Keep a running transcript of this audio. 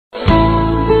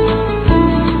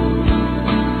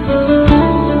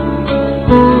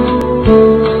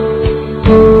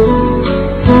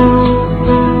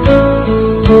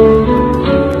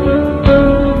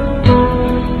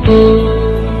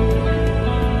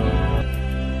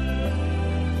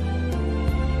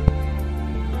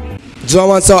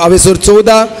जोवांचो हावेसूर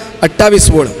 14:28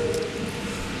 वळ.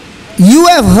 You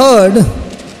have heard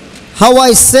how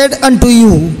I said unto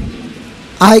you,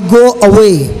 I go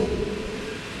away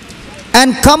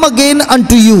and come again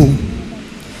unto you.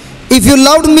 If you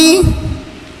loved me,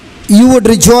 you would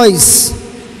rejoice,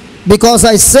 because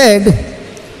I said,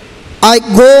 I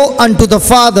go unto the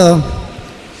Father,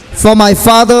 for my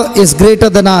Father is greater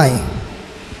than I.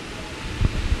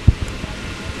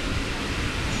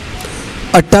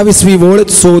 28वी वळ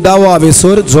 14वो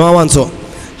हावेसूर जोवांचो.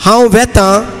 हांव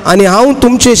वेतां आनी हांव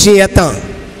तुमचेशी येतां.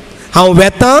 हांव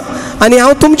वेतां आनी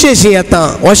हांव तुमचेशी येतां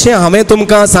अशें हांवें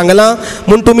तुमकां सांगलां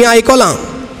म्हूण तुमी आयकलां.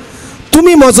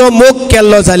 तुमी म्हजो मोग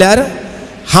केल्लो जाल्यार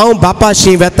हांव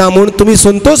बापाशी वेतां म्हूण तुमी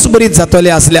संतोश बरीत जातले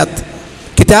आसल्यात,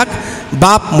 कित्याक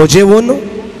बाप म्हजेवन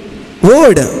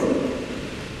व्हड.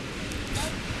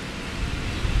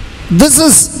 This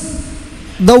is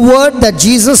the word that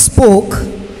Jesus spoke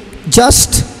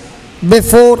just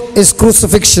before his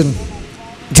crucifixion.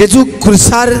 जेजू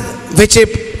क्रुसार वेचे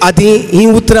आदीं ही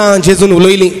उतरां जेजून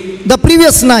उलयलीं. The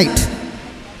previous night.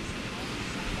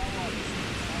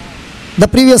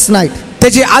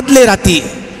 तेजे आदले राती.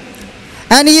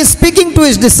 And he is speaking to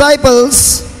his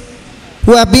disciples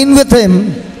who have been with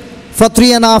him for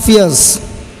 3.5 years.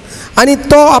 आनी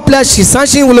तो आपल्या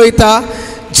शिसांशी उलयता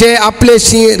जे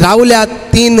आपलेशी रावल्यात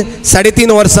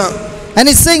 3-3.5 वर्सां. And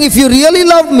he's saying, if you really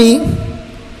love me,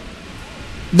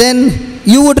 then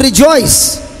you would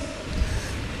rejoice.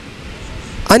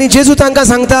 आनी जेजू तांकां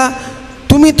सांगता,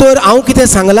 तुमी तर हांव कितें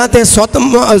सांगलां तें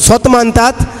स्वत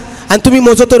मानतात आनी तुमी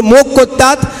म्हजो तर मोग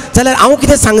कोत्तात जाल्यार हांव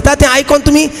कितें सांगता तें आयकोन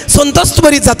तुमी संतोश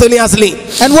बरी जातलीं आसलीं.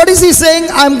 And what is he saying?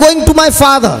 I am going to my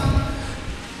Father.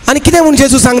 आनी कितें म्हूण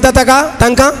जेजू सांगता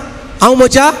तांकां, हांव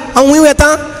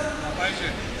वेतां,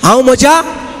 हांव म्हज्या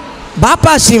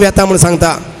बापाशी वेतां म्हूण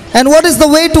सांगता. And what is the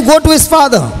way to go to his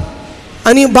Father?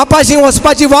 आनी बापाशी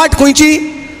वचपाची वाट खंयची?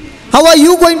 How are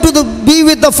you going to be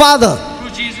with the Father?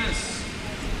 Through Jesus.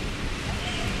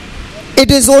 It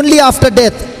is only after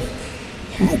death.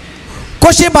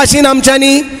 कशे भाशेन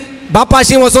आमच्यांनी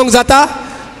बापाशी वचोंक जाता?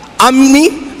 आमी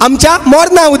आमच्या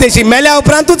मरणा उदेशी मेल्या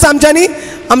उपरांतूच आमच्यांनी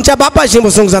आमच्या बापाशी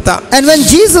वचोंक जाता. And when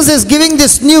Jesus is giving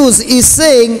this news, he is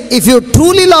saying, if you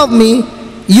truly love me,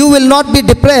 you will not be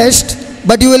depressed,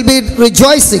 but you will be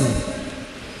rejoicing.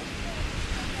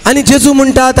 आनी जेजू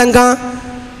म्हणटा तांकां,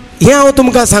 हें हांव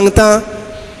तुमकां सांगतां,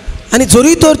 आनी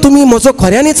जरी तर तुमी म्हजो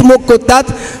खऱ्यांनीच मोग कोत्तात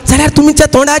जाल्यार तुमच्या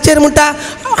तोंडाचेर म्हणटा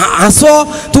हांसो,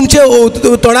 तुमचे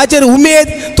तोंडाचेर उमेद,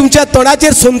 तुमच्या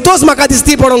तोंडाचेर संतोश म्हाका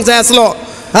दिसती पडोंक जाय आसलो.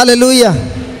 Hallelujah.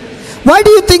 Why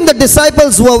do you think the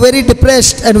disciples were very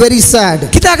depressed and very sad?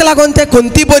 कित्याक लागून ते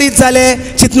खंती बरीत जाले,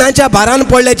 चिंतनाच्या भारान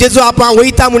पडले जेजू आपां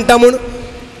वयता म्हणटा म्हूण?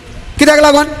 कित्याक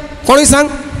लागून? कोणूय सांग.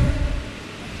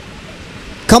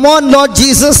 Come on, Lord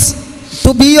Jesus,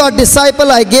 to be your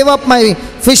disciple, I gave up my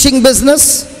fishing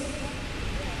business.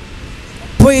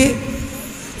 पळय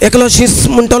एकलो शिस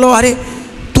म्हणटलो, अरे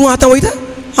तूं आतां वयता?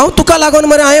 हांव तुका लागून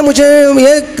मरे हांवें म्हजें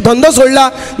हे धंदो सोडला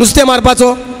नुस्तें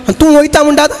मारपाचो, आनी तूं वयता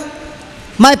म्हणटा?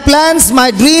 My plans, my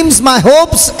dreams, my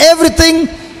hopes, everything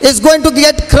is going to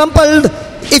get crumpled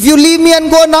if you leave me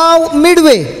and go now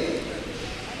midway.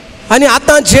 आनी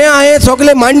आतां जें हांवें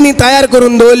सगळें मांडणी तयार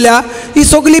करून दवरल्या ही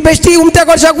सगळी बेश्टी उमत्या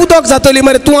वर्साक उदक जातली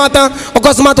मरे, तूं आतां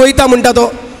अकस्मात वयता म्हणटा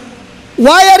तो.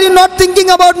 Why are you not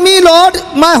thinking about me, Lord?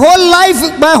 My whole life,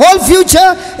 my whole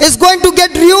future is going to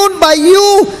get ruined by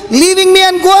you leaving me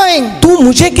and going. तूं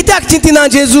म्हजें कित्याक चिंतिना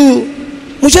जेजू?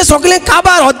 म्हजें सगळें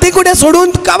काबार हद्देकुडें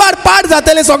सोडून काबार पाड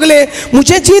जातलें सगळें,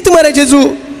 म्हजें चिंत मरे जेजू.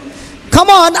 Come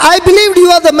on, I believed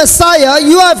you are the Messiah.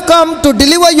 You have come to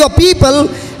deliver your people,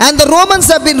 and the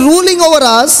Romans have been ruling over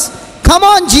us. Come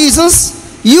on, Jesus.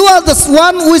 You are the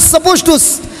one who is supposed to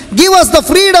give us the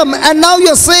freedom, and now you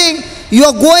are saying you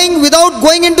are going without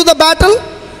going into the battle.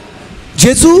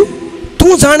 जेजू,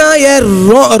 तूं जाणा हे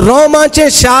रोमाचे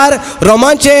शार,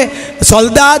 रोमाचे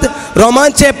सोल्दाद,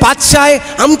 रोमाचे पातशाय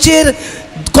आमचेर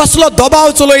कसलो दबाव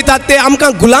चलयतात ते,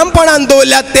 आमकां गुलामपणान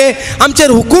दवरल्यात ते, आमचेर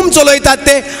हुकूम चलयतात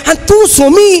ते, आनी तूं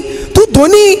सोमी, तूं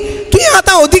धोनी, तुवें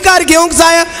आतां अधिकार घेवंक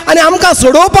जाय आनी आमकां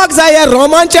सोडोवपाक जाय ह्या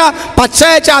रोमाच्या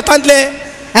पातशायाच्या हातांतले.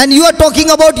 And you are talking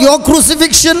about your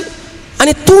crucifixion.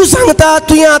 आनी तूं सांगता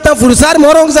तुवें आतां फुडसार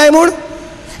मरोंक जाय म्हूण.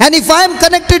 And if I am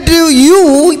connected to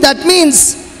you, that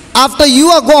means after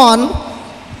you are gone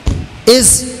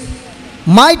is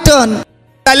my turn.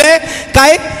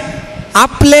 काय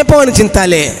आपलेपण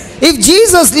चिंताले. If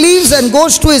Jesus leaves and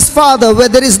goes to his Father, where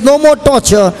there is no more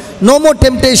torture, no more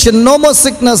temptation, no more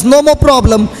sickness, no more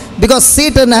problem, because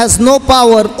Satan has no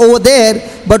power over there,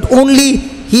 but only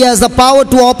he has the power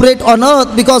to operate on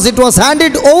earth, because it was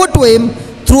handed over to him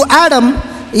through Adam,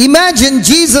 imagine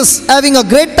Jesus having a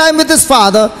great time with his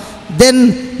father,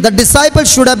 then the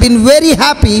disciples should have been very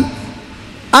happy,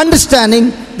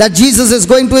 understanding that Jesus is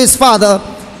going to his father.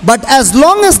 But as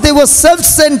long as they were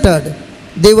self-centered,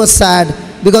 they were sad,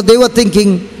 because they were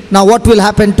thinking, now what will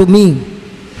happen to me?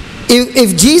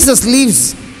 If Jesus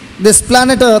leaves this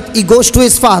planet Earth, he goes to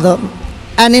his father,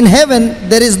 and in heaven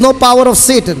there is no power of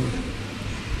Satan.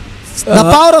 The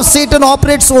power of Satan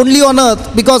operates only on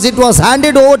earth because it was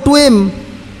handed over to him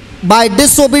by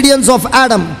disobedience of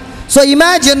Adam. So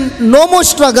imagine, no more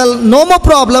struggle, no more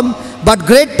problem, but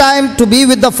great time to be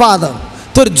with the Father.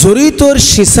 तर जोरी तर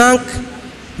शिसांक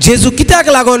जेजू कित्याक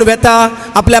लागून वेता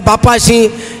आपल्या बापाशी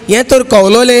हें तर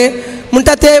कळलोलें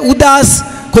म्हणटा ते उदास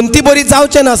खंती बरी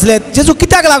जावचें नासलें. जेजू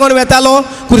कित्याक लागून वेतालो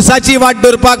खुर्साची वाट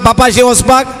धरपाक बापाशी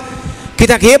वचपाक?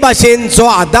 कित्याक हे भाशेन जो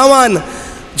आदामान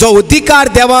जो अधिकार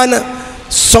देवान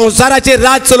संवसाराचेर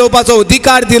राज चलोवपाचो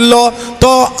अधिकार दिल्लो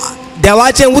तो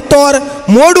देवाचें उतर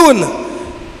मोडून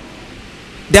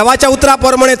देवाच्या उतरा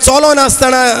प्रमाणे चलो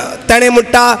नासतना ताणें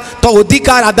म्हणटा तो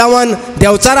अधिकार आदामान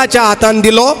देवचाराच्या हातान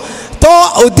दिलो. तो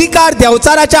अधिकार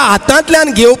देवचाराच्या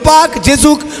हातांतल्यान घेवपाक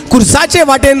जेजूक खुर्साचे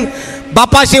वाटेन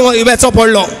बापाशी वेचो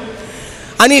पडलो.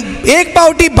 आनी एक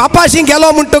पावटी बापाशी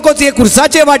गेलो म्हणटकच हे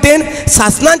खुर्साचे वाटेन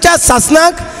सासणाच्या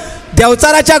सासणाक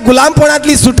देवचाराच्या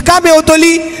गुलामपणांतली सुटका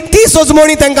मेवतली ती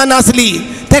सोजमणी तांकां नासली.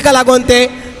 ताका लागून ते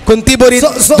कोणती बरी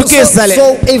दुखेस्त जाले.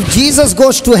 So if Jesus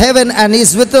goes to heaven and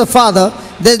is with the Father,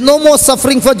 there is no more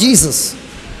suffering for Jesus.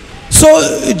 So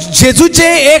जेजूचे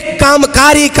एक काम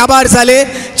कार्य काबार जाले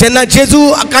जेन्ना जेजू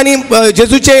आनी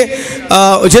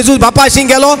जेजू बापाशी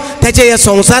गेलो त्याचे ह्या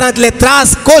संवसारांतले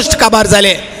त्रास कश्ट काबार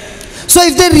जाले. So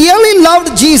if they really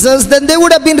loved Jesus, then they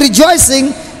would have been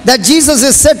rejoicing that Jesus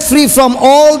is set free from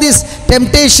all these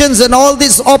temptations and all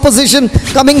this opposition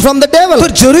coming from the devil.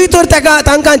 तर जरूय तर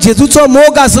तांकां जेजूचो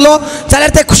मोग आसलो जाल्यार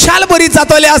ते खुशाल बरी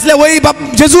जातले असले. वय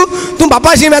जेजू तूं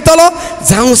बापाशी मेळटलो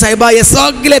जावं सायबा हे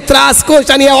सगळे त्रास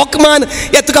कश्ट आनी हे ओकमान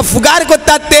हे तुका फुगार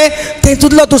करतात ते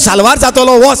तुजलो तूं साल्वार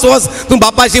जातलो. वस वस तूं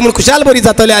बापाशी म्हूण खुशाल बरी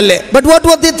जातले आहले. But what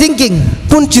were they thinking?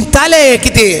 पूण चिंताले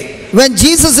कितें? When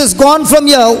Jesus is gone from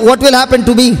here, what will happen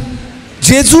to me?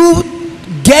 जेजू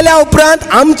गेल्या उपरांत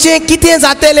आमचें कितें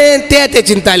जातलें ते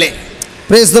चिंताले.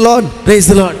 Praise the Lord. Praise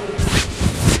the Lord.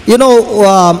 You know,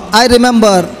 I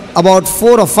remember about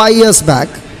 4 or 5 years back,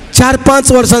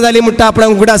 4-5 वर्सां जालीं म्हणटा आपणाक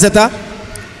उगडास येता.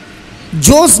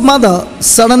 Joe's mother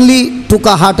suddenly took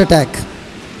a heart attack.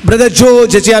 Brother जो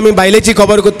जेची आमी बायलेची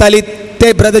खबर करताली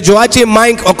ते ब्रदर जोआची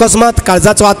मांयक अकस्मात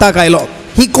काळजाचो आताक आयलो.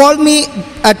 He called me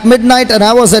at midnight and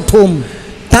I was at home.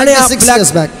 ताणें 6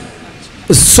 years back.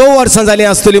 6 वर्सां जालीं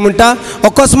आसतलीं म्हणटा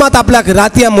अकस्मात आपल्याक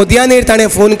राती मदयानीर ताणें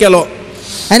फोन केलो.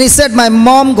 And he said, my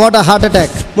mom got a heart attack.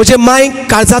 म्हजे मांयक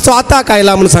काळजाचो आताक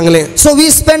आयला म्हणून सांगलें. So we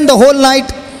spent the whole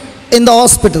night in the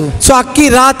hospital. So आख्खी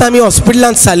रात आमी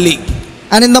हॉस्पिटलांत सारली.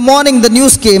 And in the morning the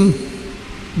news came,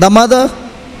 the mother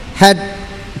had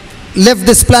left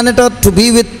this planet Earth to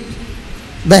be with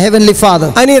the Heavenly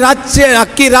Father. आनी रातचे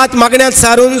आख्खी रात मागण्यांत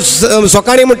सारून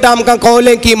सकाळीं म्हणटा आमकां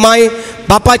कळलें की मांय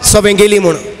बापाच सोबे गेली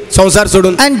म्हणून संवसार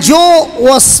सोडून. And Joe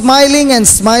was smiling and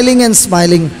smiling and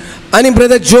smiling. आनी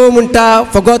ब्रदर जो म्हणटा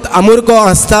फकत आमुरको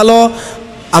हसतालो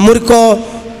आमुरको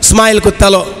स्मायल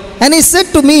करतालो. And he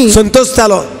said to me,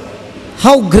 संतोषतालो.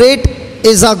 how great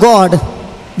is our God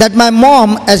that my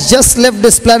mom has just left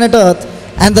this planet Earth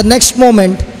and the next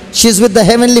moment she is with the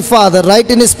Heavenly Father right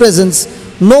in His presence.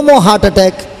 No more heart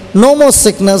attack, no more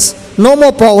sickness, no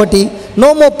more poverty,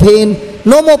 no more pain,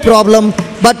 no more problem,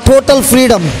 but total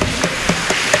freedom.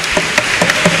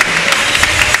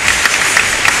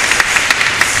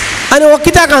 आनी हो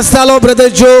कित्याक हसतालो brother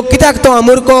जो? कित्याक तो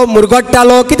आमुरको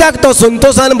मुरगट्टालो? कित्याक तो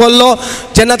संतोषान बोल्लो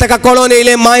जेन्ना ताका कळोन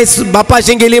येयलें मांय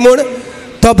बापाशी गेली म्हूण?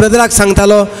 तो ब्रदराक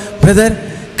सांगतालो, ब्रदर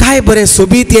काय बरें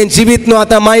सोबीत हें जिवीत न्हू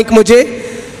आतां मांयक म्हजे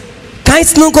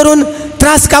कांयच न्हू करून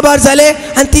त्रास काबार जाले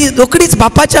आनी ती रोखडीच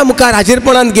बापाच्या मुखार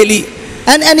हाजीरपणान गेली.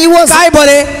 And he was काय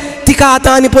बरें तिका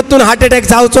आतां आनी परतून हार्ट अटॅक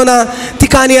जावचो ना.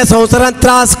 तिका आनी ह्या संवसारांत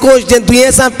त्रास कोश जे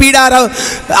दुयेंसां पिडा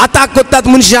आताक करतात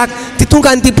मनशाक तितूंक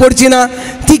आनी ती पडची ना.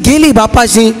 ती गेली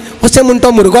बापाशी अशें म्हूण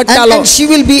तो मुरगट्टालो. and she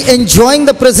will be enjoying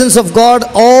the presence of God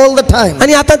all the time.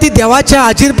 आनी आतां ती देवाच्या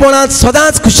हाजीरपणांत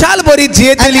सदांच खुशाल बरी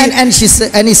जियेतली.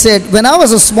 And he said, when I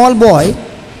was a small boy,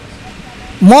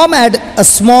 mom had a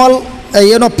small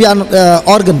piano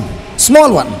organ,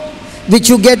 small one, which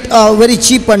you get very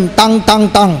cheap and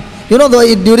tang. You know,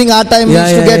 during our time we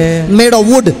used to get made of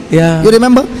wood. Yeah. You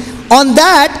remember? On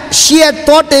that she had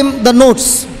taught him the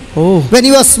notes when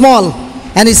he was small.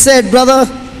 And he said, brother,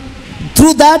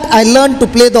 through that I learned to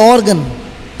play the organ.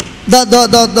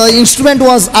 The instrument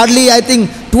was hardly, I think,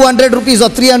 200 rupees or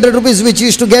 300 rupees, which you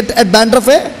used to get at Bandra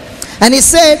Fair. And he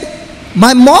said,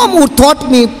 my mom who taught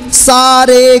me sa,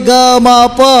 re, ga, ma,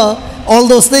 pa, all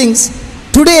those things,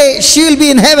 today she will be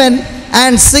in heaven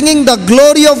and singing the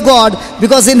glory of God,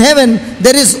 because in heaven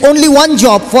there is only one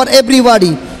job for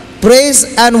everybody: praise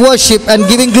and worship and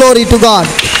giving glory to God.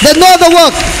 There's no other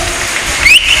work.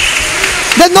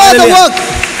 There's no other Hallelujah. work.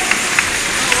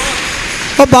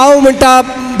 भाव म्हणटा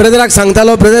ब्रदराक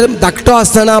सांगतालो, brother धाकटो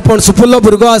आसतना पण सुपुल्लो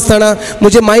भुरगो आसतना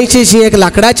म्हजे माईची अशी एक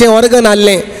लाकडाचें ऑर्गन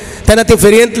हाडलें, तेन्ना ती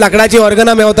फेरयेंत लाकडाची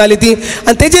ऑर्गनां मेवताली ती,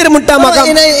 आनी तेजेर म्हणटा म्हाका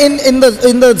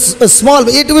In the small,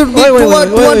 it would be Wait, wait, wait,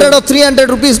 200 or 300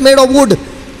 rupees made of wood.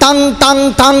 Tang,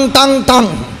 tang, tang, tang, tang.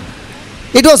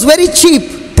 It was very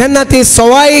cheap. तेन्ना ती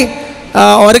सवाय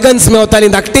ऑर्गन्स मेवताली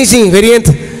धाकटीशीं फेरयेंत,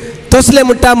 तसले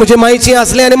म्हणटा म्हजे माईची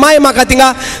आसले, आनी माय म्हाका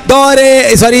थिंगा दो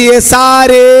रे सॉरी सा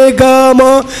रे ग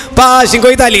म पा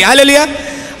शिकयताली. हालेलुया.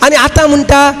 आनी आतां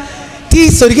म्हणटा ती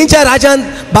सर्गीच्या राजान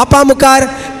बापा मुखार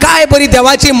काय बरी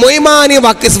देवाची महिमा आनी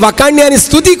वाखाणणी आनी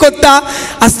स्तुती कोत्ता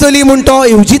आसतली म्हूण तो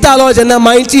येवजितालो जेन्ना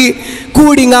मायची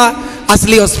कूड हिंगा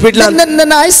आसली हॉस्पिटलांत.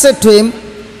 Then I said to him,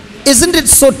 isn't it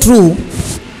so true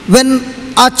when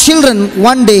our children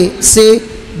one day say,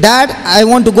 Dad, I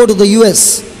want to go to the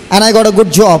US and I got a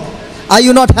good job. Are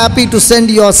you not happy to send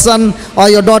your son or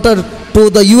your daughter to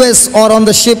the US or on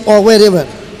the ship or wherever?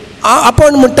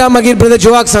 आपण म्हणटा मागीर brother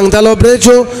जोवाक सांगतालो, brother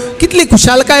जो कितली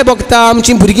खुशालकाय भोगता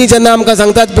आमची भुरगीं जेन्ना आमकां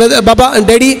सांगतात, ब्रदर बाबा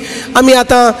डॅडी आमी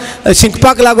आतां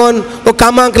शिकपाक लागोन वा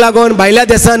कामाक लागोन भायल्या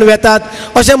देशांत वेतात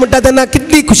अशें म्हणटा तेन्ना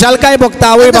कितली खुशालकाय भोगता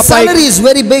आवय The बापायक. salary is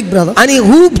very big, brother. आनी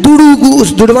खूब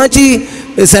दुडवाची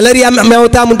सॅलरी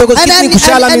मेवता म्हणटकूच कितली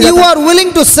खुशाल आमी And you जाता. are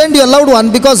willing to send your loved one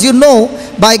because you know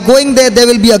by going there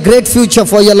will be a great future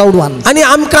for your loved one. आनी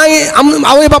आमकांय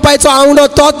आवय बापायचो आवडो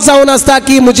तोच जावन आसता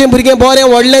की म्हजें भुरगें बरें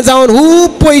व्हडलें जावन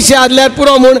खूब पयशे आदल्यार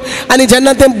पुरो म्हूण, आनी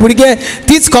जेन्ना तें भुरगें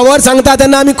तीच खबर सांगता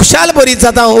तेन्ना आमी खुशाल बरीच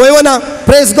जाता, वय ना.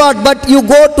 Praise God. But you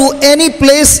go to any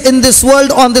place in this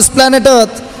world, on this planet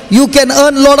earth, you can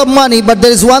earn a lot of money, but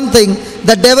there is one thing: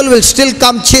 the devil will still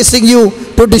come chasing you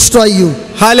to destroy you.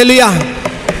 Hallelujah.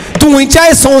 तूं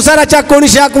खंयच्याय संवसाराच्या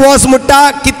कोणशाक वच म्हणटा,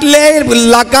 कितले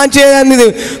लाखांचे आनी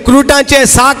क्रुटांचे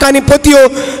साक आनी पोतयो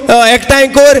एकठांय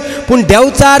कर, पूण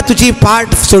देंवचार तुजी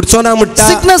फाट सोडचो ना म्हणटा.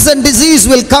 Sickness and disease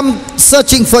will come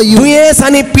searching for you. दुयेंस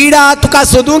आनी पिडा तुका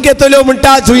सोदूंक येतल्यो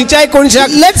म्हणटा, खंयच्याय कोणशाक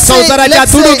Let's say- संवसाराच्या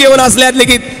let's तुडू say- घेवन आसल्यात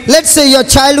लेगीत. Let's say your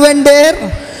child went there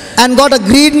and got a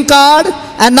green card,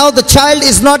 and now the child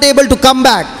is not able to come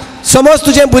back. समज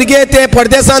तुझे भुरगे ते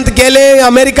परदेसांत गेले,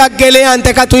 अमेरिकाक गेले आनी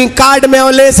ताका थंय कार्ड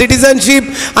मेवलें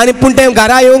सिटीजनशीप, आनी पूण ते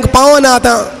घरा येवंक पावना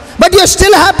आतां. But you're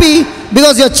still happy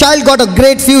because your child got a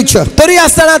great future. तरी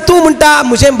आसतना तूं म्हणटा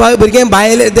म्हजें भुरगें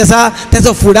भायले देसा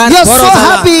तेचो फुडार You're बरो so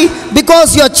जाला. happy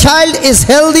because your child is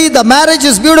healthy, the marriage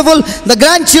is beautiful, the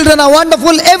grandchildren are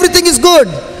wonderful, everything is good.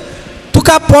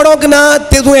 तुका पडोंक ना,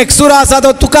 तेतूं एक्सुरा आसा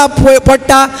तो तुका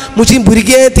पडटा, म्हजी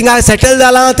भुरगें थिंगा सेटल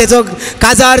जालां, तेचो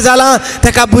काजार जालां,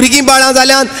 ताका भुरगीं बाळां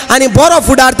जाल्यात आनी बरो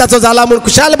फुडार ताचो जाला म्हूण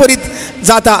खुशाल बरीत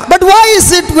जाता. But why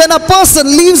is it when a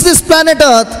person leaves this planet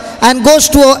earth and goes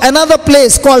to another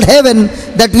place called heaven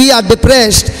that we are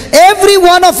depressed? Every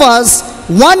one of us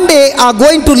one day are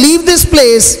going to leave this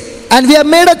place, and we have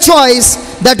made a choice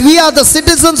that we are the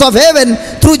citizens of heaven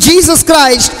through Jesus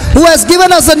Christ, who has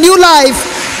given us a new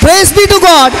life. Praise be to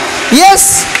God.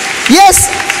 Yes, yes.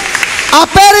 Our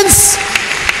parents,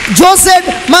 Joe said,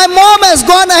 my mom has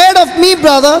gone ahead of me,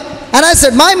 brother. And I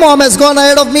said, my mom has gone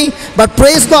ahead of me. But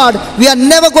praise God, we are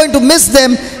never going to miss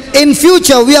them. In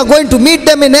future, we are going to meet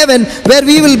them in heaven, where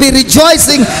we will be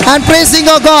rejoicing and praising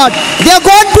our God. They are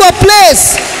gone to a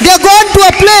place. They are gone to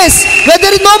a place where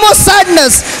there is no more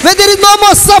sadness, where there is no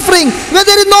more suffering, where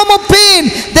there is no more pain.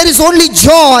 There is only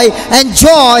joy and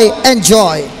joy and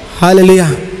joy. Hallelujah,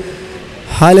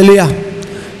 hallelujah.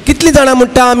 कितलीं जाणां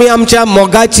म्हणटा आमी आमच्या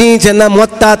मोगाची जेन्ना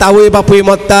मोडटात, आवय बापूय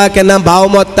मोडटा, केन्ना भाव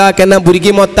मोडटा, केन्ना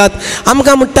भुरगीं मोडटात,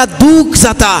 आमकां म्हणटा दूख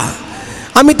जाता.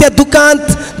 आमी त्या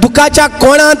दुखाच्या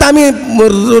कोणांत आमी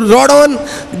रडोन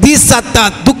दीस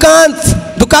सादतात,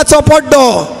 दुखाचो पड्डो.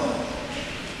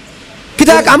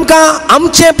 कित्याक आमकां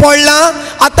आमचें पडलां,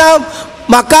 आतां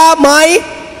म्हाका माय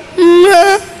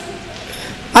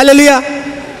हालेलुया.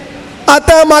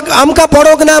 आतां आमकां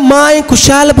पडोंक ना, माय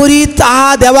खुशाल बरी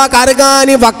आहा, देवाक आर्गां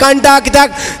आनी वाखाणटा, कित्याक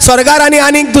स्वर्गार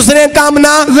आनी दुसरें काम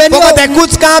ना, फकत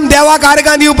एकूच काम देवाक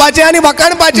आर्गां दिवपाचें आनी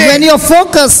वाखाणपाचें. When your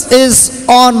focus is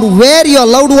on where your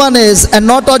loved one is and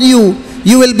not on you,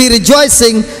 you will be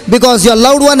rejoicing because your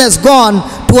loved one has gone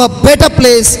to a better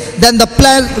place than the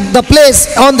place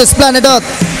on this planet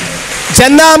earth.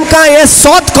 जेन्ना आमकां हें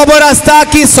सोत खबर आसता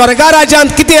की स्वर्गा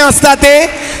राज्यांत कितें आसता तें,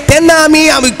 तेन्ना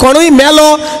आमी कोणूय मेलो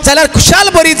जाल्यार खुशाल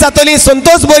बरी जातली,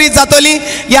 संतोष बरी जातली.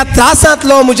 ह्या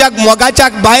त्रासांतलो म्हज्या मोगाच्या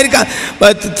भायर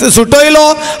सुटयलो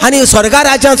आनी स्वर्गा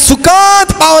राज्यांत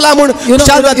सुखांत पावला म्हूण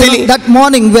खुशाल जातली. That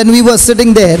morning when we were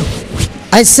sitting there,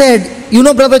 I said,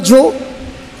 Brother Joe,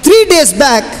 3 days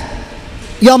back,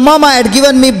 your mama had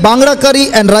given me bhangra curry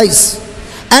and rice.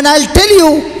 And I'll tell you,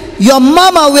 your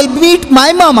mama will meet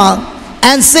my mama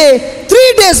and say,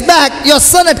 3 days back, your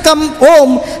son had come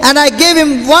home and I gave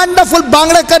him wonderful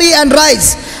bhangra curry and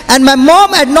rice. And my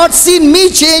mom had not seen me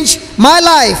change my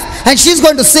life. And she's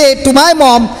going to say to my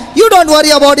mom, you don't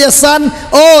worry about your son.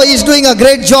 Oh, he's doing a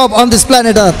great job on this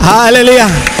planet Earth. Hallelujah.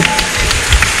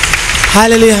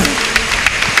 Hallelujah.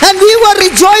 And we were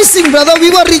rejoicing, brother. We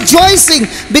were rejoicing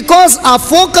because our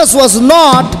focus was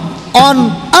not on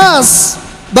us,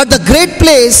 but the great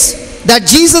place that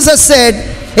Jesus has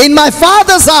said, in my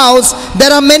Father's house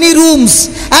there are many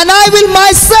rooms, and I will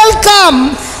myself come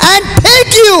and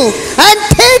take you and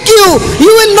take you.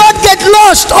 You will not get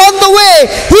lost on the way.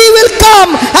 He will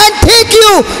come and take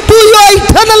you to your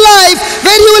eternal life,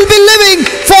 where you will be living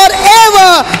forever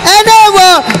and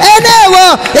ever and ever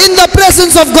in the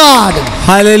presence of God.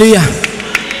 Hallelujah.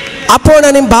 आपण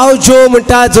आनी भाव जो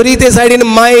म्हणटा जरी ते सायडीन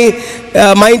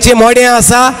मायेचें मोडें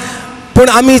आसा, पूण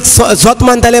आमी स्वत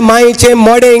मानताले मायेचें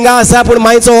मोडें हिंगा आसा, पूण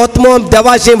मायेचो आत्मो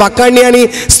देवाचें वाखाणणी आनी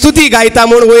स्तुती गायता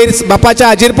म्हूण वयर बापाच्या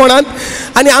हाजीरपणांत.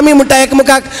 आनी आमी म्हणटा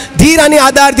एकमेकाक धीर आनी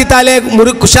आदार दिताले,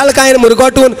 खुशालकायेन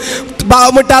मुरगोटून.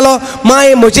 भाव म्हणटालो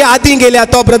माय म्हजे आदीं गेल्या,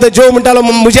 तो ब्रदर जो म्हणटालो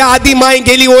म्हज्या आदीं माय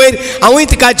गेली वयर, हांवूय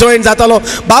तिका जॉयन जातालो.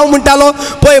 भाव म्हणटालो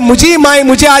पळय म्हजी माय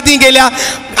म्हज्या आदीं गेल्या,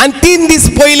 आनी 3 दीस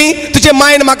पयलीं तुजे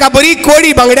मायन म्हाका बरी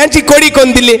कोडी, बांगड्यांची कोडी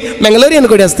करून दिली. मंगलोरियन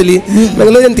कोडी आसतली,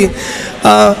 मंगलोरियन ती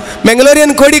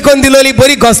मंगलोरियन कोडी करून दिलोली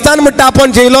बरी घोस्तान म्हणटा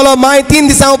आपण जेयलोलो. माय 3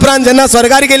 दिसां उपरांत जेन्ना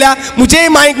स्वर्गार गेल्या, म्हजेय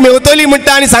मायक मेवतली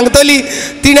म्हणटा आनी सांगतली.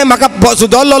 तिणें म्हाका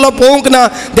सुदरलोलो पळोवंक ना.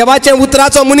 देवाचें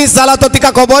उतराचो मनीस जाला तो तिका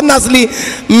खबर नासली.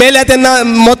 मेल्या तेन्ना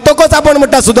मोत्तोकच आपण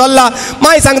म्हणटा सुदरला.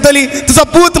 माय सांगतली तुजो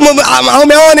पूत हांव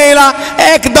मेळोन येयला,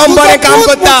 एकदम बरें काम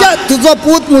करता. तुजो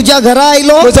पूत म्हज्या घरा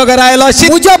आयलो, म्हजो घरा आयलो,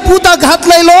 म्हज्या पुताक हात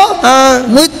लायलो,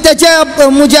 त्याच्या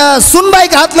म्हज्या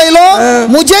सुनबाईक हात लायलो,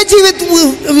 म्हजें जिवीत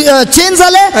चेंज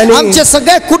जालें, आमचे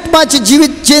सगळ्या कुटुंबाचे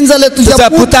जिवीत चेंज जालें तुज्या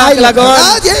पुताक लागून.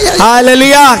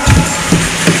 हालेलुया.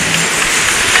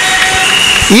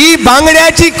 ही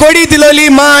बांगड्याची कोडी दिलोली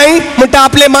माय म्हणटा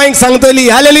आपले मायक सांगतली.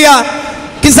 हालेलुया.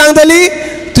 कितें सांगतली?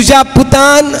 तुज्या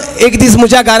पुतान एक दीस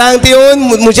म्हज्या घरांत येवन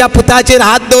म्हज्या पुताचेर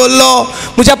हात दवरलो,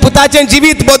 म्हज्या पुताचें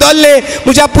जिवीत बदललें,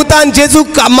 म्हज्या पुतान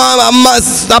जेजूक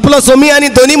आपलो सोमी आनी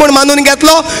धोनी म्हूण मानून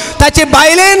घेतलो, ताचे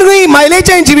बायलेनूय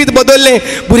मायलेचें जिवीत बदललें,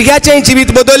 भुरग्याचें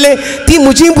जिवीत बदललें. ती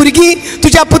म्हजी भुरगीं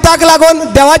तुज्या पुताक लागून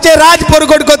देवाचें राज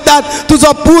परगट करतात.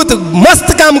 तुजो पूत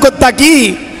मस्त काम करता की.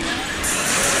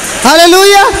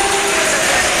 Hallelujah.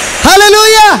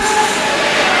 Hallelujah.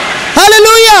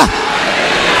 Hallelujah.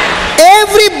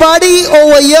 Everybody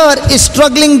over here is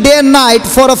struggling day and night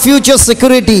for a future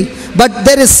security, but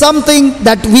there is something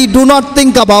that we do not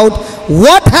think about.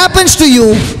 What happens to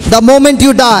you the moment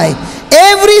you die?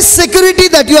 Every security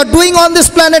that you are doing on this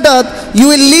planet Earth, you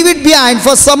will leave it behind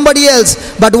for somebody else.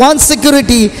 But one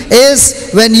security is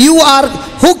when you are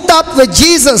hooked up with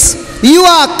Jesus. You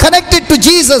are connected to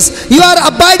Jesus. You are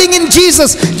abiding in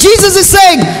Jesus. Jesus is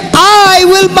saying, I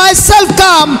will myself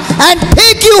come and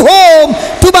take you home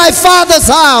to my Father's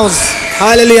house.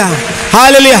 Hallelujah.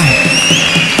 Hallelujah.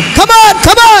 Come on,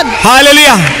 come on.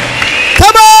 Hallelujah.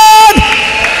 Come on.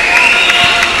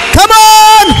 Come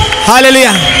on.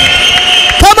 Hallelujah.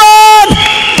 Come on.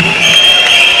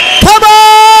 Come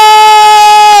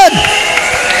on.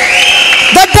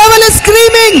 The devil is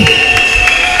screaming.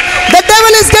 The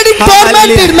devil is getting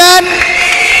tormented, man.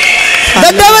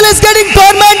 The devil is getting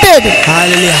tormented.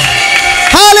 Hallelujah.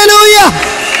 Hallelujah.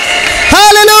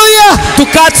 Hallelujah.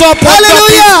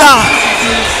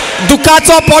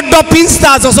 दुखाचो पड्डो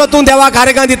पिंजता, जसो तूं देवाक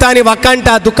आर्गां दिता आनी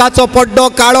वाकाणटा. दुखाचो पड्डो,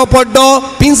 काळो पड्डो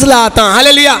पिंजला आतां.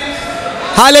 हालेलुया.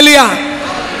 हालेलुया.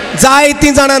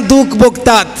 जायतीं जाणां दूख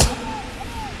भोगतात.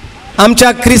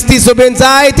 आमच्या क्रिस्ती सभेन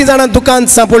जायतीं जाणां दुखांत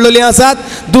सांपडलेलीं आसात,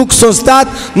 दूख सोंसतात.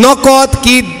 नकोत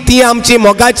की ती आमची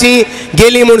मोगाची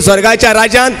गेली म्हूण स्वर्गाच्या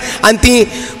राज्यांत, आनी ती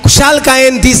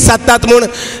खुशालकायेन दीस सादतात म्हूण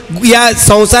ह्या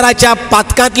संवसाराच्या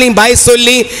पातकांतली भायर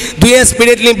सरली, दुयेंस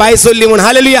पिडेंतली भायर सरली म्हूण.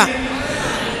 हालेलुया.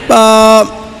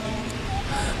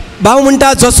 भाव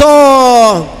म्हणटा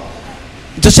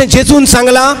जशें जेजून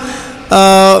सांगलां,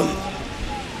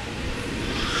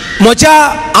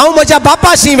 हांव म्हज्या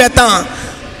बापाशी वेतां,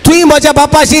 तुवें म्हज्या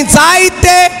बापाशी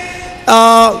जायते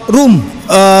रूम,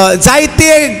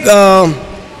 जायते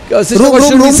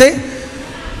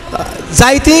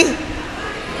जायतीं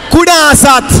कुडां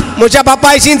आसात, म्हज्या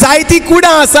बापायची जायतीं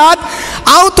कुडां आसात.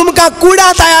 हांव तुमकां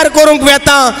कुडां तयार करूंक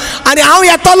वेता आनी हांव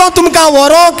येतलो तुमकां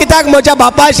व्हरोंक, कित्याक म्हज्या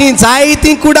बापायची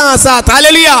जायतीं कुडां आसात.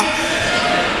 हालेलुया.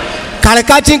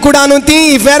 काळकाची कुडां न्हू ती,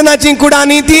 इफेर्नाची कुडां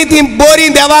न्ही ती बरी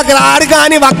देवाक आर्गां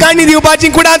आनी वाकाणी दिवपाची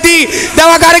कुडां ती.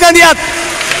 देवाक आर्गां दियात.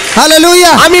 हालेलुया.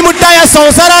 आमी म्हणटा ह्या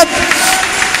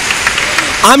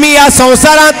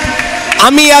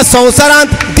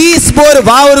संवसारांत दीसभर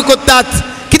वावर कोत्तात.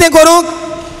 कितें करूंक?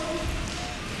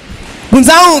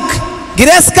 पुंजावंक,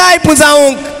 गिरेस्काय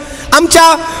पुंजावंक,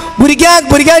 आमच्या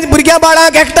भुरग्या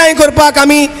बाळांक एकठांय करपाक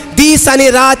आमी दीस आनी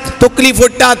रात तकली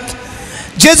फोडटात.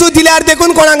 जेजू दिल्यार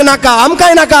देखून कोणाक नाका,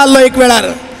 आमकांय नाका आसलो एक वेळार,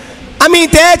 आमी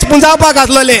तेच पुंजावपाक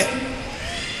आसलोले.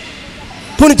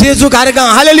 पूण जेजूक आर्गां.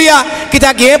 हालेलुया.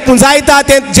 कित्याक हे पुंजायता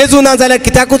ते जेजू ना जाल्यार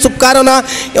कित्याकूच उपकार ना.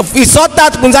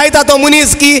 विसोदतात पुंजायता तो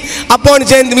मनीस की आपूण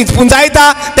जे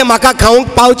पुंजायता तें म्हाका खावंक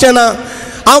पावचें ना,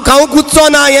 हांव खावंक उच्चो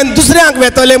ना, हें दुसऱ्यांक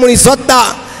वेतले म्हूण सोदता.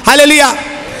 हालेलुया.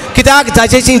 कित्याक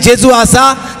जाचेची जेजू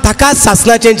आसा ताकाच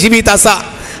सासणाचें जिवीत आसा.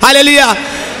 हालेलुया.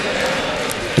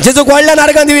 जेजूक व्हडल्यान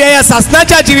आर्गां दिवया ह्या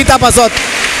सासणाच्या जिविता पासत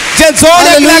जे जोड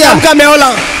आमकां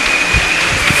मेवलां.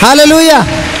 Hallelujah.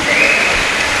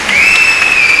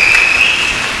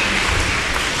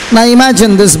 Now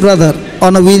imagine this brother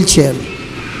on a wheelchair,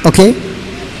 okay?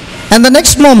 And the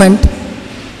next moment,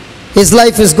 his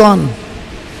life is gone.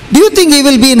 Do you think he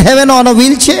will be in heaven on a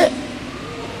wheelchair?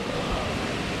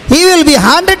 He will be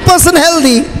 100%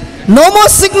 healthy, no more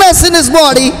sickness in his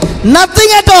body,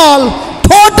 nothing at all,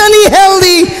 totally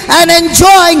healthy and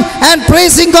enjoying and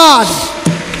praising God.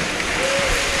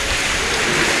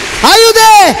 Are you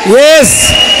there? Yes.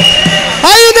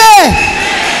 Are you there?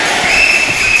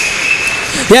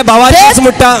 हे भावाचेच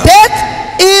म्हणटा. Death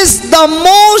is the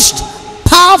most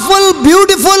powerful,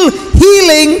 beautiful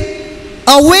healing,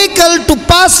 a vehicle to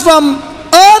pass from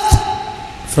earth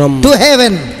to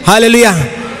heaven. Hallelujah.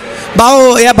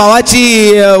 भाव ह्या भावाची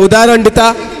उदाहरण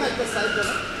दिता.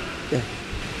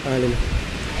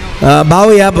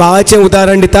 भाव ह्या भावाचें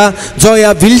उदाहरण दिता जो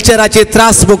ह्या व्हीलचेराचे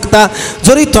त्रास भोगता.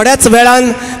 जरी थोड्याच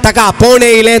वेळान ताका आपोवणें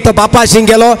येयलें, तो बापाशी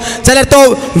गेलो जाल्यार तो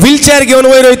व्हीलचेर घेवन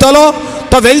वयर वयतलो,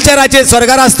 तो व्हीलचेराचेर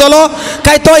स्वर्गार आसतलो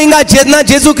काय तो हिंगा जेन्ना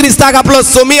जेजू क्रिस्ताक आपलो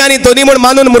सोमी आनी धोनी म्हूण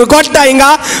मानून मुरगोडटा,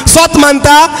 हिंगा स्वत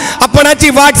मानता आपणाची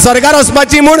वाट स्वर्गार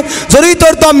वचपाची म्हूण, जरी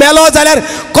तर तो मेलो जाल्यार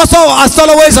कसो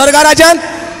आसतलो वयर स्वर्गाराच्यान?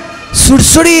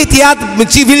 सुडसुडीत ह्या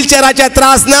व्हीलचेराचे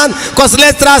त्रास नात,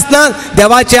 कसलेच त्रास नात,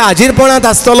 देवाच्या हाजीरपणांत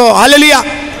आसतलो. Hallelujah.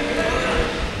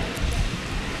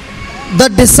 The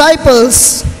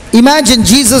disciples, imagine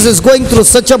Jesus is going through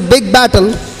such a big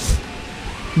battle.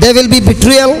 There will be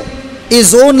betrayal.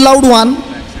 His own loved one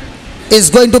is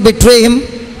going to betray him.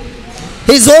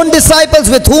 His own disciples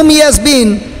with whom he has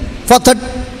been for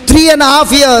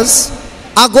 3.5 years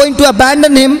are going to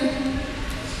abandon him.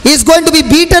 He is going to be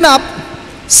beaten up,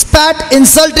 spat,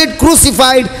 insulted,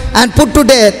 crucified and put to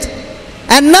death.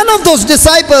 And none of those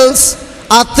disciples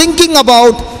are thinking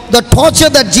about the torture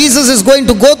that Jesus is going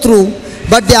to go through,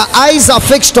 but their eyes are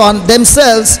fixed on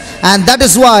themselves, and that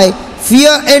is why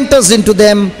fear enters into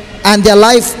them and their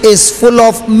life is full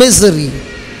of misery.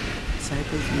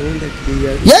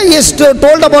 Yeah, he has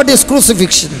told about his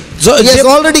crucifixion. He has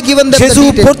already given them the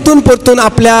detail. परतून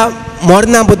आपल्या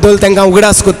मरणा बद्दल तांकां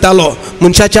उगडास कोत्तालो.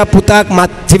 मनशाच्या पुताक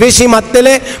जिवेशी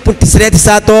मारतले पूण तिसऱ्या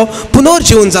दिसा तो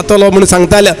पुनर्जीवन जातलो म्हणून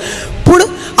सांगताले. पूण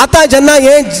आतां जेन्ना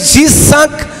हे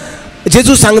जिसाक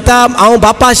जेजू सांगता हांव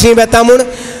बापाशी वेता म्हूण,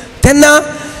 तेन्ना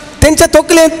तेंच्या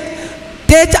तकलेंत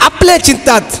ते आपले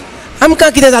चिंततात आमकां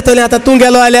कितें जातलें आतां, तूं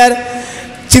गेलो जाल्यार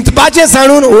चिंतपाचें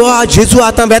सांडून वा जेजू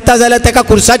आतां वेता जाल्यार ताका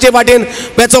खुर्साचे वाटेन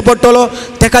वेचो पडटलो,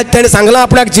 ताका तेणें सांगलां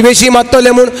आपल्याक जिवेशी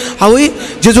मारतले म्हूण. आवय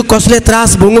जेजू कसले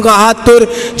त्रास भोगूंक आहात, तर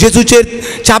जेजूचेर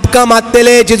चाबकां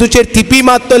मारतले, जेजूचेर तिपी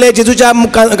मारतले, जेजूच्या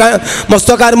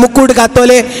मस्तकार मुकूट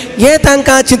घातले, हें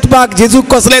तांकां चिंतपाक जेजू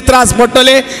कसले त्रास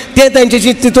पडटले तें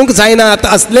तांचेशी चिंतूंक जायना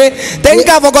आसले.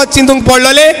 तांकां फकत चिंतूंक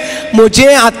पडलेले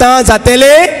म्हजें आतां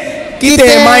जातलें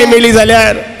कितें माय मेली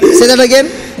जाल्यार. Say that again.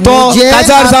 तो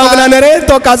काजार जावंक ना रे,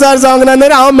 तो काजार जावंक ना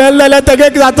रे, हांव मेल जाल्यार तेगे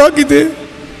जातो कितें?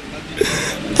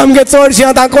 आमगे चडशीं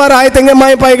आतां आंकवार आहाय तेंगे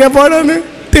माय पायगे पड न्ही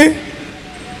ते.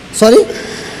 Sorry?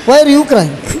 Why are you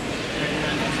crying?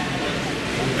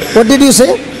 What did you say?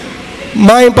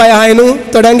 माय पाय आहाय न्हू,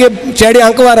 थोड्यांगे चेडे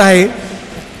आंकवार आहाय,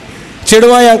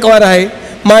 चेडवाय आंकवार आहाय,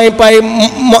 माय पाय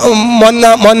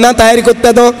मोन्ना तयारी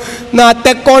कोत्ता तो ना. आतां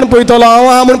तेका कोण पळयतलो? हांव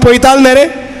आहा म्हूण पळयतालो न्ही रे,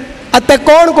 आतां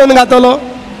तेका कोण घातलो?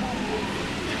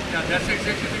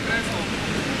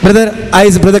 ब्रदर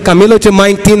आयज ब्रदर कामिलोचे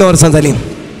मायक 3 वर्सां जालीं.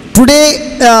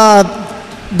 Today,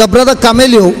 the brother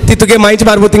Camelio, ती तुगे मायच्या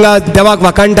बारबो थिंगा देवाक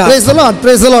वाकाणटा. praise the Lord,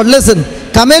 praise the Lord. Listen,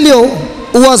 Camelio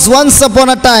who was once upon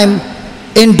a time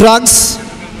in drugs,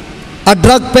 a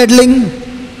drug peddling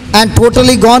and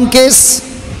totally gone case.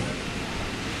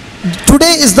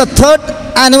 Today is the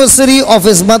 3rd anniversary of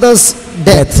his mother's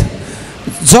death.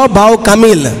 जो भाव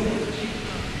कामील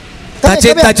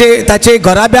ताचे ताचे ताचे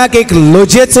घराब्याक एक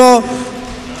लोजेचो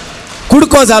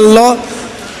कुडको जाल्लो,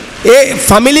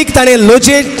 फॅमिलीक ताणें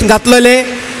लोजे घातलेले,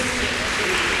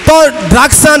 तो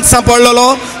ड्रग्सांत सांपडलेलो,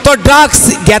 तो ड्रग्स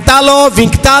घेतालो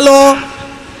विकतालो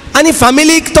आनी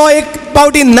फॅमिलीक तो एक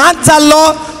पावटी नाच जाल्लो,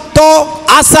 तो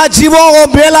आसा जिवो हो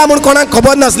मेला म्हूण कोणाक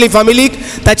खबर नासली फॅमिलीक.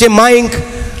 ताचे मांयक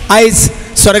आयज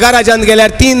स्वर्गा राज्यांत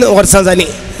गेल्यार 3 वर्सां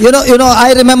जालीं. You know,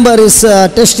 I remember his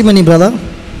testimony, brother.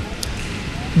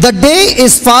 The day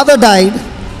his father died,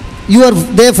 you were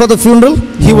there for the funeral?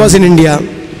 He was in India,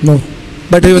 No,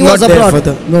 but he was not there abroad. for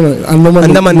the no,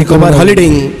 Andaman Nicobar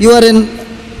holidaying. You were in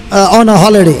on a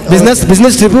holiday.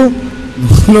 Business trip.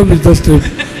 no,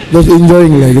 just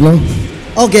enjoying, like, you know.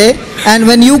 Okay. And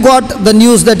when you got the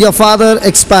news that your father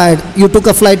expired, you took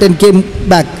a flight and came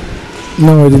back.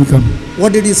 No, I didn't come.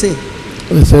 What did you say?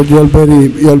 I said, you'll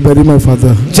bury my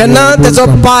father. जेन्ना Don't तेचो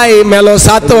come. पाय मेलो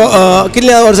 7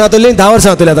 कितल्या वर्सां जातली, 10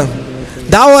 वर्सां जातली आतां,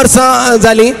 10 वर्सां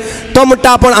जालीं. तो म्हणटा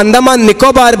आपूण अंदमान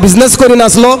निकोबार बिझनस करून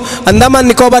आसलो. अंदमान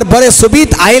निकोबार बरें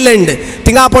सोबीत आयलंड,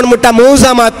 थिंगा आपूण म्हणटा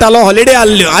मौजा मारतालो, हॉलिडे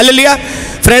आलेल्या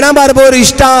फ्रेंडा बरोबर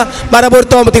इश्टां बरोबर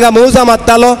तो थिंगा मौजा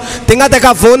मारतालो. थिंगा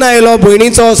ताका फोन आयलो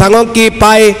भयणीचो, सांगोंक की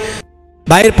पाय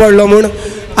भायर पडलो म्हूण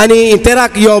आनी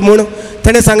इंतेराक यो म्हूण.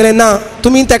 ताणें सांगलें ना,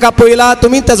 तुमी ताका पयला,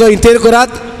 तुमी ताजो इंतेर करात,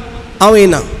 हांव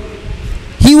येना.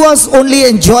 He was only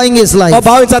enjoying his हो life.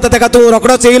 भाव जाता ताका, तूं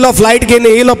रोखडोच येयलो, फ्लायट घेवन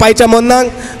येयलो पायच्या मोन्नाक,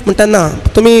 म्हणटा ना,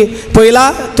 तुमी पयला,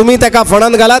 तुमी ताका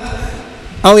फोंडान घालात,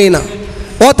 हांव येना.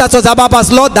 हो ताचो जबाब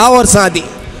आसलो 10 वर्सां आदीं.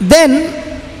 Then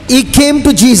he came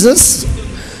to Jesus.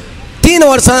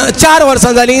 4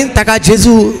 वर्सां जालीं ताका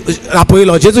जेजू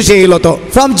आपयलो, जेजूशे येयलो तो.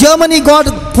 From Germany, God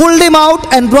pulled him out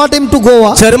and brought him to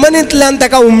Goa. जर्मनींतल्यान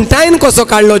ताका उमटायन कसो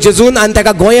काडलो जेजून आनी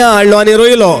ताका गोंयां हाडलो आनी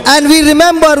रोयलो. And we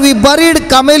remember we buried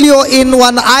Camelio in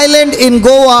one island in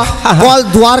Goa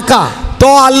called Dwarka. तो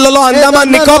आल्लो अंदमान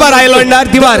निकोबार आयलंडार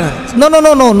दिवार. No,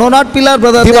 not Pilar,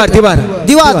 brother. Deewaar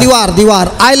Diwar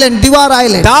island, Diwar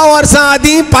island. 10 वर्सां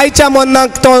आदीं पायच्या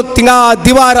मोन्नाक तो थिंगा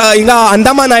दिवार हिंगा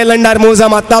अंदमान आयलंडार मोजा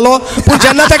मारतालो. पूण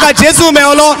जेन्ना ताका जेजू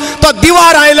मेवलो, तो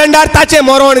दिवार आयलंडार ताचें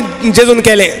मरण जेजून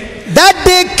केलें. That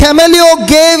day Camelio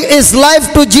gave his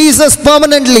life to Jesus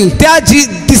permanently. त्या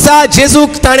दिसा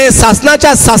जेजूक ताणें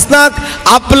सासनाच्या सासनाक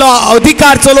आपलो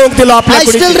अधिकार चलोवंक दिलो आपल्या I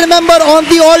still कुडीचेर. remember on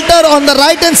the altar on the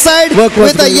right hand side Work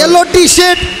was with a going yellow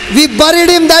t-shirt, we buried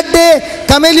him that day.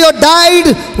 Camelio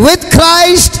died with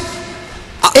Christ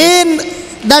in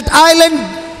that island.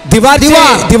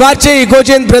 दिवारचे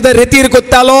इगोजेन brother रेतीर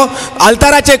कोत्तालो,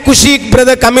 आल्ताराचे कुशीक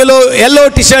brother कामेलो yellow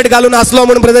T shirt घालून आसलो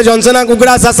म्हणून brother जॉन्सनाक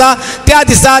उगडास आसा. त्या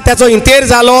दिसा त्याचो इंतेर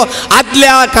जालो,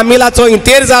 आदल्या कामिलाचो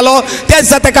इंतेर जालो. त्या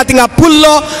दिसा ताका थिंगा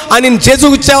पुल्लो आनी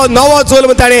जेजूचो नवो चोल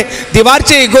म्हण ताणें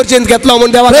दिवारचे इगोजेन घेतलो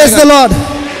म्हणून देवा. Praise the Lord.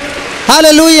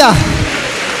 Hallelujah.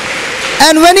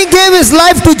 And when he gave his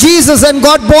life to Jesus and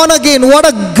got born again, what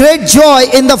a great joy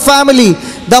in the family.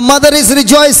 The mother is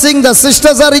rejoicing, the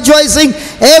sisters are rejoicing,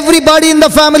 everybody in the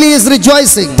family is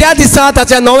rejoicing. त्या दिसा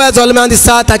ताच्या नव्या जल्म्या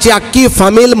दिसा ताची आख्खी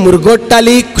फामील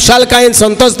मुरगोडटाली, खुशालकायेन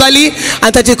संतोषताली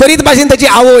आनी ताची करीत भाशेन ताची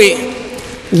आवय.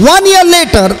 1 year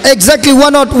later, exactly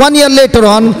 1 year later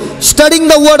on, studying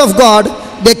the word of God,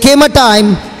 there came a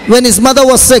time when his mother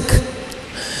was sick.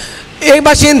 एक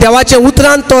भाशेन देवाचे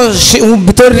उतरान तो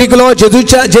भितर रिगलो,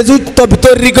 जेजू तो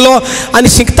भितर रिगलो आनी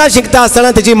शिकता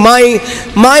आसतना तेजी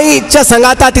मायच्या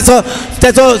सांगाता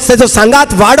तेजो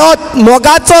सांगात वाडत,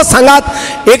 मोगाचो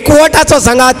सांगात, एकवटाचो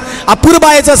सांगात,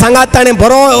 अपुरबायेचो सांगात ताणें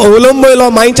बरो अवलंबयलो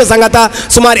मायच्या सांगाता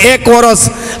सुमार 1 वर्स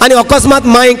आनी अकस्मात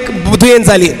मायक दुयेंत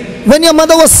जाली. When your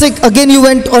mother was sick, again you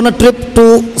went on a trip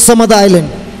to some other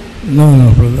island. No,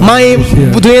 brother. माय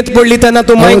दुयेंत पडली तेन्ना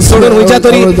तूं मायक सोडून खंयच्या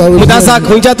तरी मुदासाक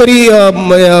खंयच्या तरी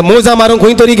मोजा मारून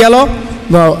खंय तरी गेलो.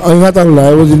 No, I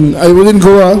was in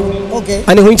Goa. Okay.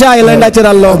 आनी खंयच्या आयलंडाचेर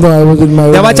आसलो? No, I was in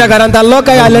my देवाच्या घरांत आसलो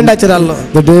काय आयलंडाचेर आसलो?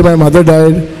 The day my mother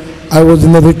died, I was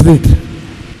in a retreat.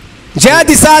 ज्या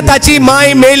दिसा ताची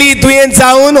माय मेली, दुयेंत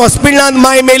जावन हॉस्पिटलांत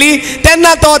माय मेली,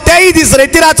 तेन्ना तो त्याही दीस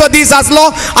रेतिराचो दीस आसलो.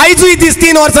 आयजूय दीस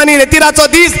 3 वर्सांनी रेतिराचो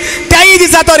दीस. त्याही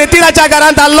दिसा तो रेतिराच्या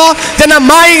घरांत आसलो जेन्ना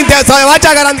माय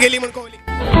देवाच्या घरांत गेली म्हूण